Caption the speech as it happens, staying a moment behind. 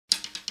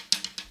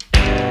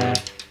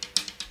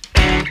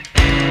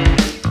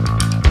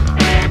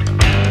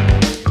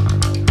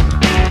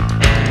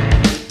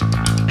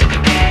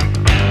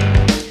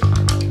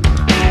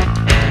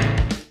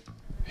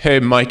Hey,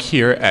 Mike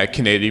here at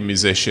Canadian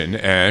Musician,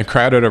 and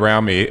crowded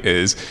around me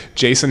is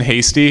Jason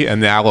Hastie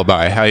and The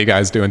Alibi. How you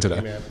guys doing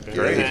today?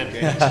 Great.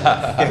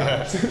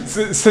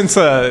 Since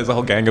there's a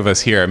whole gang of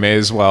us here, I may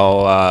as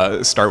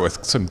well start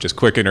with some just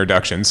quick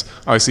introductions.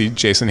 Obviously,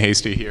 Jason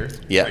Hastie here.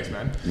 Yeah. Thanks,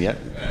 man.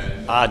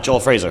 Yeah. Joel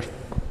Fraser.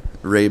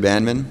 Ray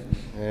Bandman.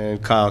 And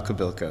Kyle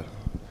Kabilka.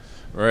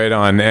 Right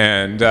on.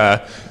 And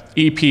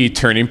EP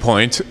Turning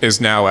Point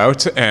is now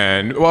out,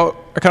 and well,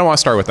 I kind of want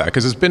to start with that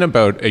because it's been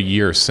about a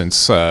year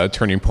since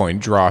Turning Point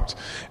dropped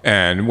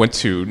and went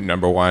to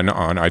 #1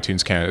 on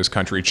iTunes Canada's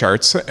country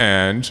charts.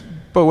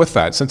 But with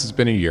that, since it's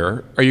been a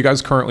year, are you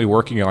guys currently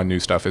working on new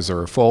stuff? Is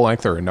there a full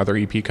length or another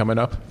EP coming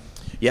up?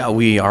 Yeah,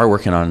 we are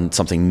working on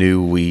something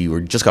new.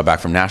 We just got back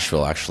from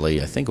Nashville,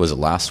 actually. I think it was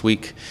last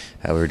week.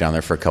 We were down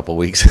there for a couple of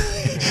weeks.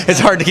 It's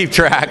hard to keep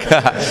track.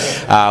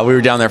 We were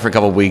down there for a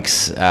couple of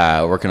weeks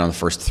working on the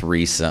first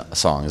 3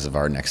 songs of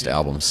our next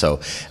album. So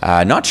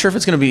not sure if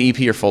it's going to be an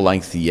EP or full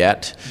length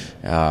yet,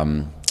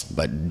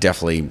 but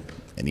definitely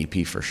an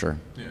EP for sure.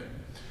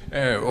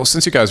 Yeah. Well,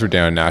 since you guys were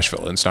down in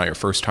Nashville, and it's not your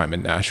first time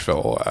in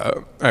Nashville,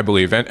 I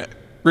believe, and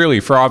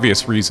really, for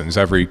obvious reasons,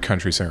 every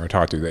country singer I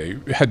talk to, they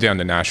head down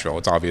to Nashville.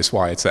 It's obvious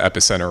why it's the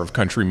epicenter of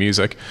country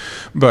music.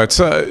 But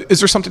is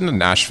there something that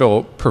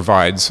Nashville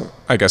provides,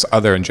 I guess,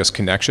 other than just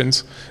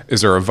connections? Is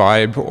there a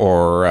vibe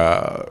or,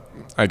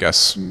 I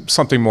guess,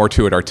 something more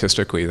to it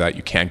artistically that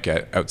you can't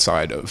get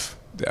outside of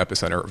the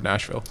epicenter of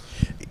Nashville?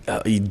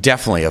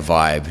 Definitely a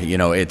vibe. You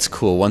know, it's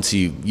cool. Once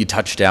you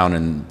touch down,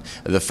 and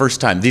the first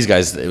time, these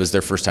guys, it was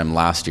their first time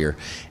last year,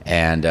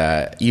 and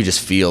you just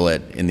feel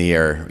it in the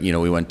air. You know,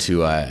 we went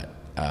to a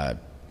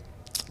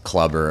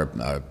club or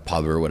a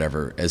pub or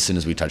whatever as soon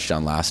as we touched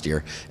down last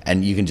year,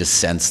 and you can just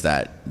sense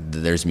that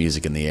there's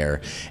music in the air.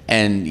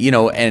 And you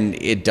know, and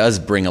it does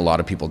bring a lot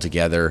of people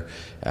together,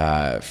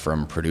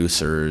 from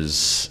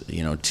producers,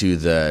 you know, to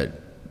the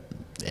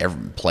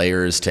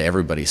players, to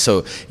everybody.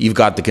 So you've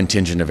got the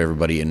contingent of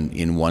everybody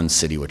in one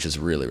city, which is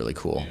really, really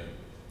cool.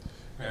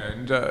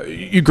 And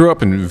you grew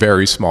up in a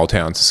very small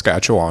town,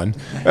 Saskatchewan.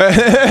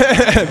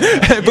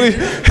 I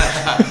believe,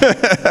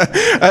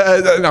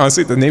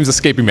 honestly, the name's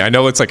escaping me. I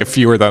know it's like a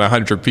fewer than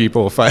 100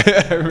 people. If I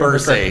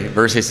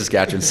Bursay,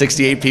 Saskatchewan,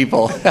 68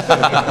 people.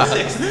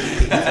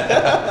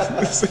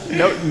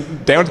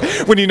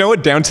 When you know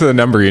it down to the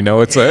number, you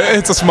know it's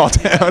a small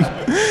town.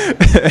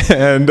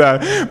 And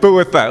but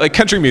with that, like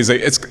country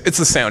music, it's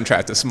the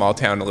soundtrack to small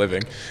town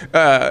living.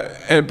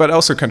 But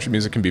also, country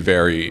music can be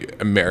very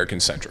American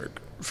centric,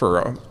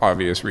 for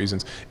obvious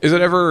reasons. Is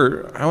it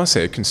ever, I don't want to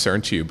say a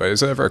concern to you, but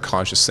is it ever a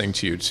conscious thing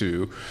to you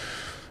to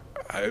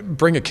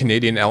bring a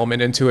Canadian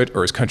element into it,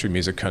 or is country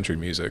music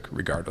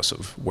regardless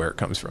of where it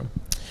comes from?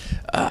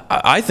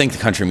 I think the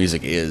country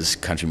music is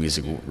country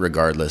music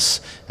regardless.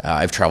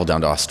 I've traveled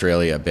down to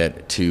Australia a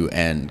bit too,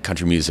 and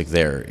country music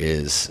there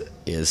is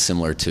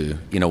similar to,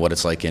 you know, what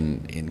it's like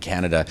in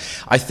Canada.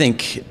 I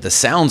think the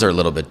sounds are a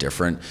little bit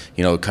different.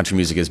 You know, country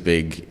music is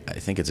big, I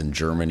think it's in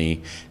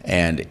Germany,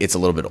 and it's a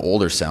little bit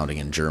older sounding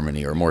in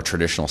Germany, or more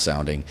traditional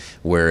sounding,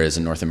 whereas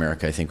in North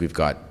America, I think we've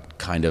got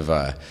kind of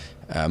a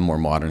more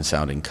modern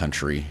sounding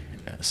country.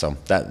 So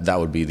that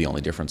would be the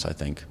only difference, I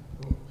think.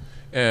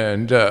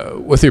 And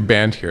with your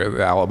band here,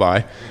 The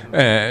Alibi,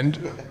 and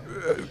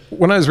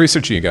when I was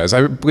researching you guys,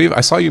 I believe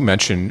I saw you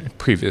mention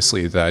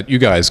previously that you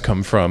guys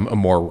come from a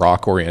more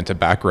rock-oriented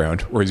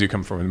background, whereas you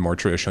come from a more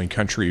traditionally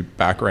country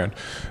background.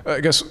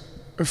 I guess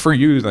for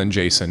you then,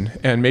 Jason,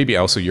 and maybe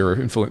also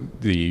your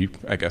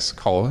I guess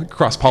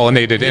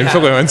cross-pollinated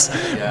influence,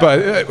 yeah.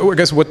 But I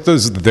guess what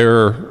does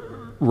their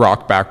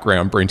rock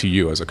background bring to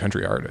you as a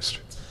country artist?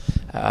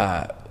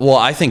 Well,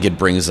 I think it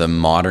brings a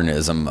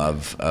modernism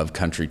of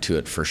country to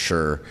it for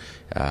sure.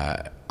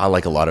 I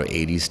like a lot of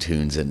 80s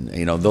tunes, and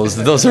you know,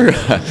 those are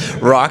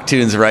rock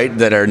tunes, right,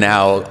 that are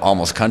now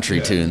almost country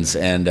tunes.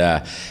 And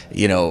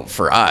you know,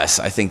 for us,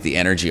 I think the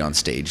energy on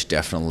stage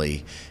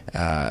definitely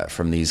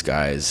from these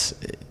guys,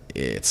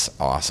 it's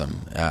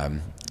awesome.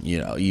 You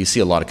know, you see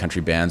a lot of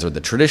country bands, or the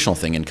traditional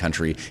thing in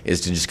country is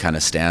to just kind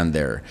of stand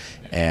there,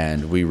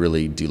 and we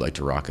really do like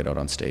to rock it out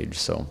on stage.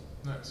 So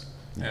nice.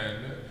 And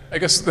I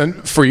guess then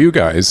for you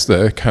guys,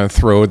 to kind of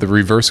throw the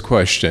reverse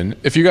question,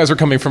 if you guys are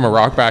coming from a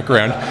rock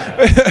background,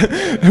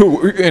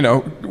 you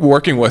know,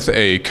 working with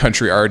a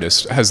country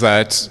artist, has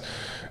that,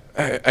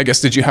 I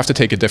guess, did you have to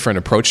take a different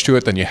approach to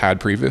it than you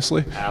had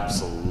previously?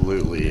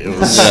 Absolutely. It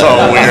was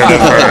so weird at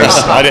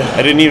first. I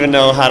didn't even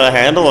know how to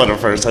handle it at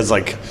first. I was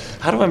like,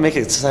 how do I make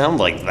it sound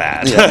like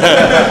that?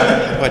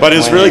 Yeah. But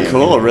it's really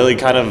cool. It really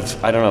kind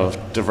of, I don't know,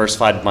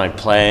 diversified my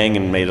playing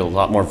and made it a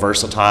lot more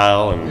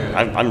versatile. And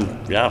yeah.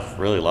 I'm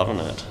really loving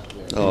it.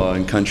 Oh,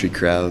 and country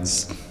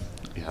crowds,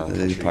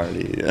 they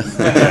party.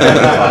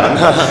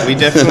 Yeah. we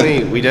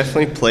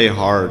definitely play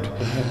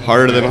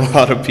harder than a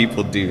lot of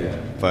people do,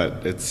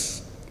 but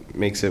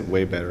makes it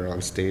way better on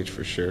stage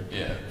for sure.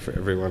 Yeah, for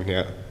everyone.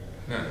 Yeah.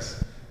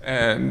 Nice.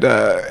 And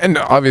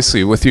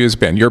obviously with you as a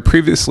band, you're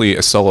previously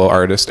a solo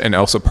artist and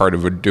also part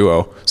of a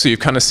duo, so you've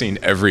kind of seen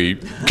every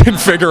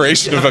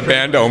configuration of a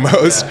band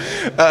almost.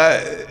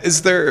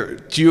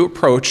 Do you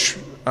approach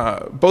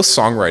both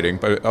songwriting,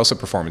 but also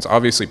performance.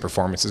 Obviously,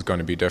 performance is going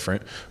to be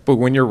different. But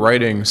when you're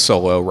writing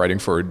solo, writing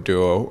for a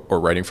duo, or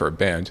writing for a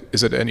band,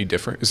 is it any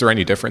different? Is there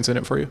any difference in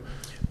it for you?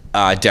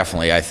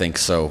 Definitely, I think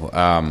so.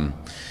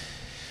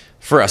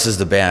 For us as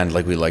the band,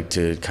 like we like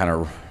to kind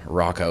of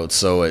rock out,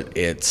 so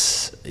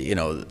it's you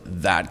know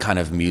that kind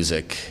of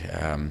music.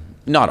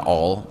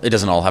 It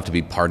doesn't all have to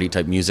be party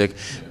type music,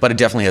 but it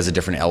definitely has a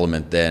different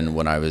element than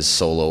when I was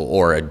solo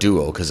or a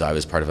duo, because I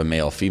was part of a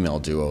male-female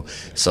duo.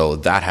 So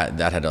that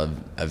had a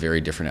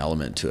very different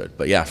element to it.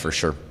 But yeah, for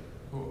sure.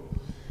 Cool.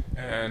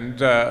 And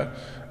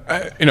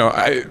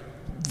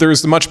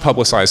there's the much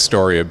publicized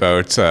story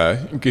about you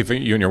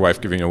and your wife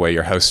giving away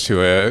your house to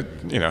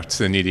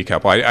the needy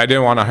couple. I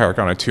didn't want to hark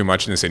on it too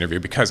much in this interview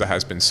because it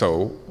has been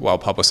so well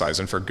publicized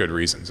and for good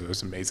reasons. It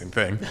was an amazing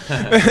thing.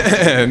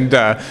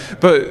 But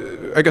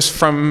I guess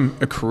from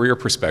a career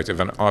perspective,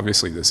 and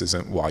obviously this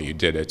isn't why you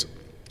did it,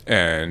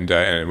 and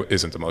it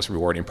isn't the most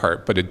rewarding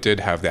part, but it did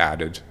have the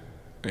added,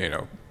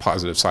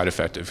 positive side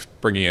effect of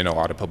bringing in a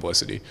lot of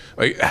publicity.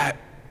 Like,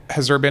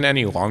 has there been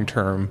any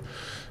long-term?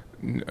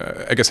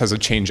 I guess, has it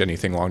changed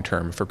anything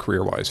long-term for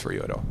career-wise for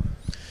you at all?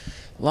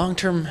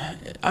 Long-term,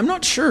 I'm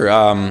not sure.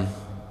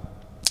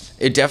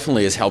 It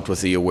definitely has helped with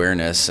the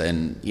awareness,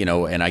 and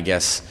and I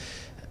guess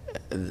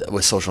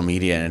with social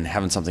media and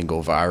having something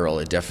go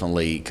viral, it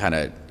definitely kind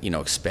of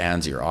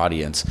expands your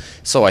audience.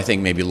 So I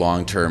think maybe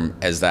long-term,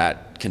 as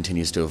that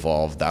continues to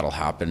evolve, that'll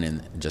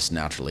happen just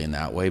naturally in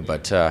that way.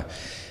 But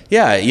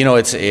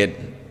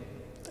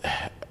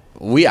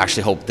we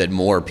actually hope that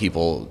more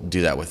people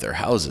do that with their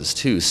houses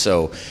too.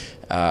 So,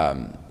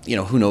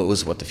 who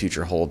knows what the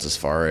future holds as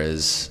far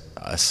as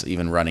us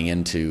even running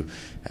into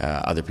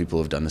other people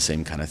who've done the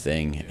same kind of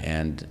thing.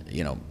 And,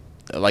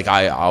 like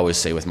I always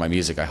say with my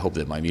music, I hope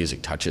that my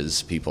music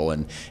touches people.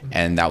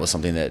 And that was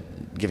something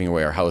that giving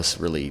away our house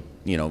really,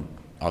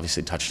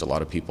 obviously touched a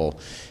lot of people.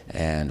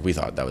 And we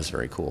thought that was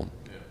very cool.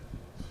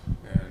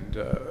 And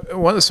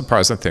one of the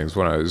surprising things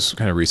when I was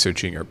kind of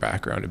researching your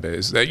background a bit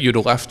is that you'd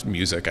left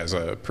music as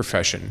a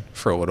profession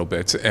for a little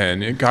bit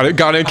and got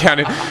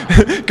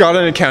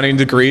an accounting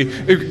degree.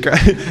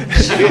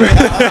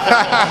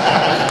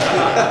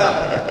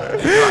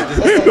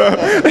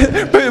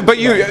 but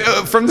you,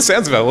 from the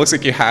sounds of it, it looks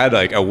like you had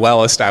like a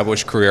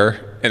well-established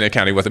career in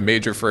accounting with a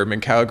major firm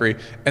in Calgary,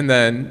 and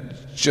then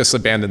just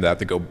abandoned that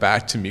to go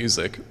back to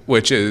music,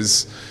 which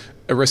is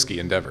a risky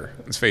endeavor.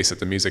 Let's face it,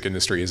 the music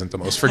industry isn't the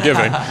most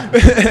forgiving.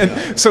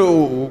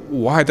 So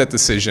why that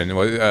decision?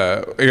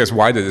 I guess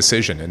why the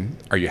decision, and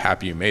are you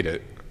happy you made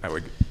it?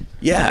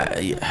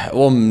 Yeah,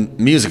 well,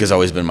 music has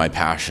always been my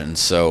passion.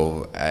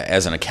 So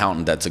as an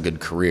accountant, that's a good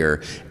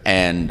career,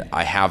 and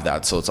I have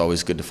that, so it's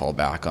always good to fall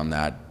back on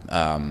that.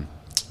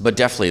 But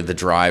definitely the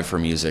drive for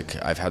music,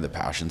 I've had the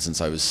passion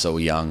since I was so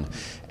young,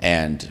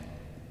 and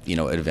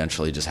it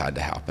eventually just had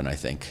to happen, I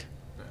think.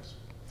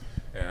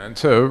 And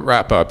to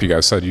wrap up, you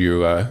guys said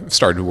you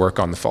started to work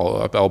on the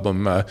follow-up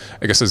album. I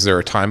guess, is there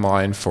a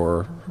timeline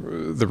for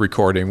the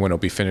recording, when it'll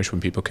be finished,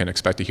 when people can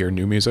expect to hear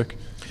new music?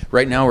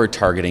 Right now we're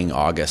targeting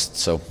August,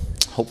 so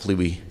hopefully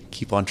we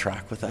keep on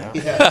track with that.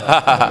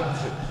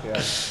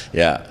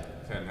 Yeah.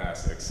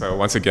 Fantastic. So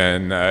once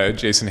again,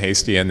 Jason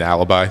Hastie and The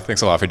Alibi,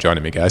 thanks a lot for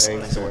joining me, guys.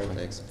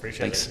 Thanks.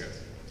 Appreciate it.